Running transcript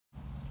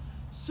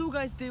So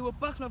guys, today we're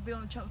back on our video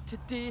on the channel.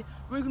 Today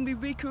we're going to be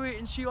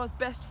recreating Shearer'S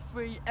best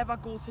 3 ever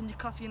goals for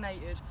Newcastle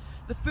United.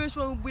 The first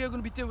one we are going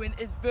to be doing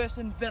is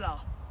versus Villa.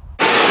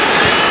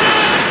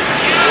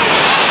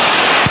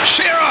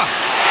 Shearer!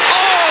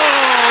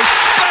 Oh,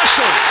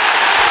 special!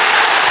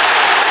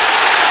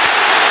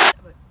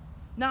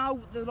 Now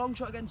the long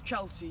shot against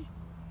Chelsea.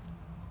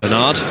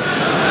 Bernard.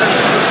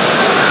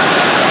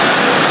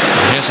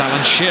 Here's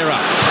Alan Shearer.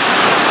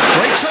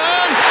 Great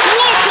turn!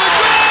 What a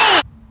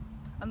goal!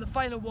 And the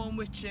final one,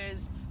 which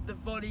is the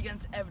volley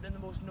against Everton, the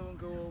most known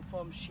goal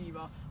from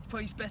Shearer. It's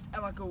probably his best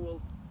ever goal.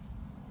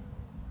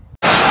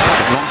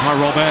 Wrong by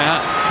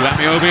Robert to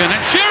Amiobi and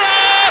then Shearer!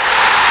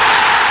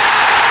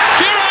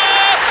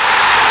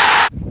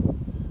 Shearer!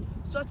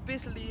 So that's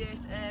basically it.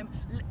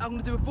 I'm going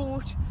to do a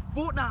vote.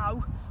 Vote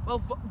now. Well,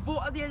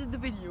 vote at the end of the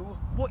video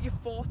what you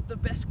thought the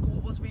best goal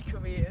was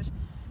recreated.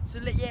 So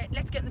yeah,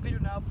 let's get in the video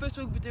now. First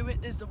one we'll be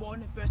doing is the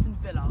one versus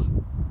Villa.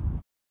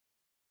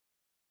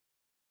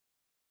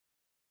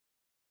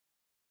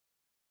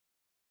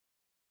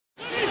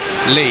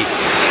 Lee.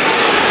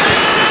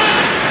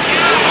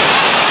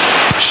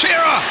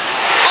 Shearer!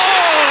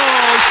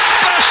 Oh,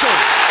 special!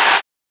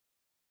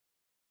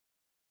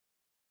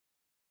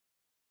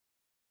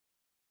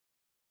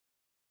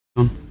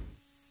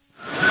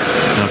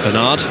 Now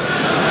Bernard.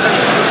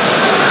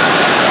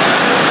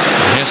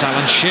 And here's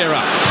Alan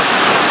Shearer.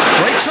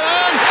 Great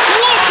turn!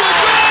 What a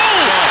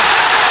goal!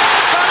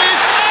 That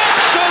is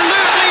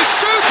absolutely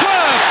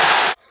superb!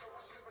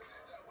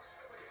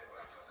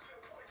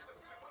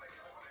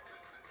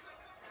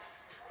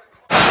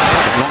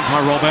 Wrong by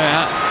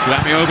Robert to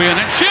Amiobi and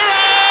then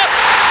Shearer!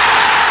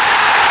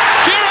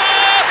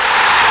 Shearer!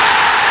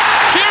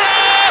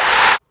 Shearer!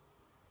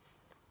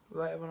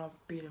 Right, when I've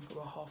been in for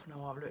about half an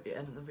hour, I've literally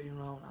ended the video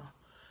now.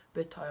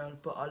 Bit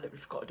tired, but I literally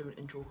forgot to do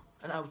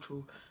an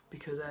outro,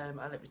 because I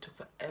literally took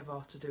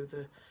forever to do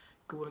the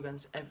goal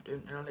against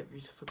Everton, and I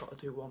literally forgot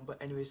to do one.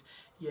 But anyways,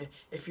 yeah,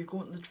 if you're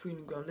going to the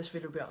training ground, this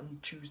video will be out on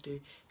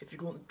Tuesday. If you're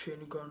going to the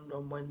training ground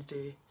on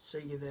Wednesday, see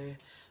you there.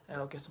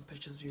 I'll get some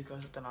pictures of you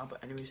guys. I don't know,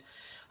 but anyways,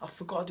 I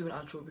forgot to do an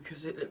outro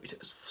because it literally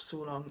took so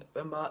long.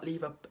 Remember,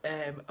 leave a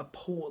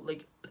poll,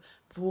 like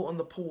vote on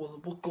the poll.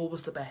 What goal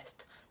was the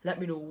best? Let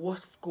me know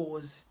what goal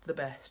was the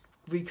best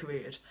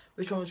recreated.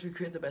 Which one was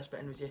recreated the best? But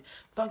anyways, yeah.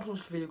 Thanks so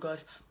much for the video,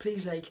 guys.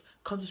 Please like,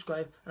 comment,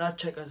 subscribe, and I'll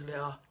check you guys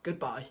later.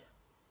 Goodbye.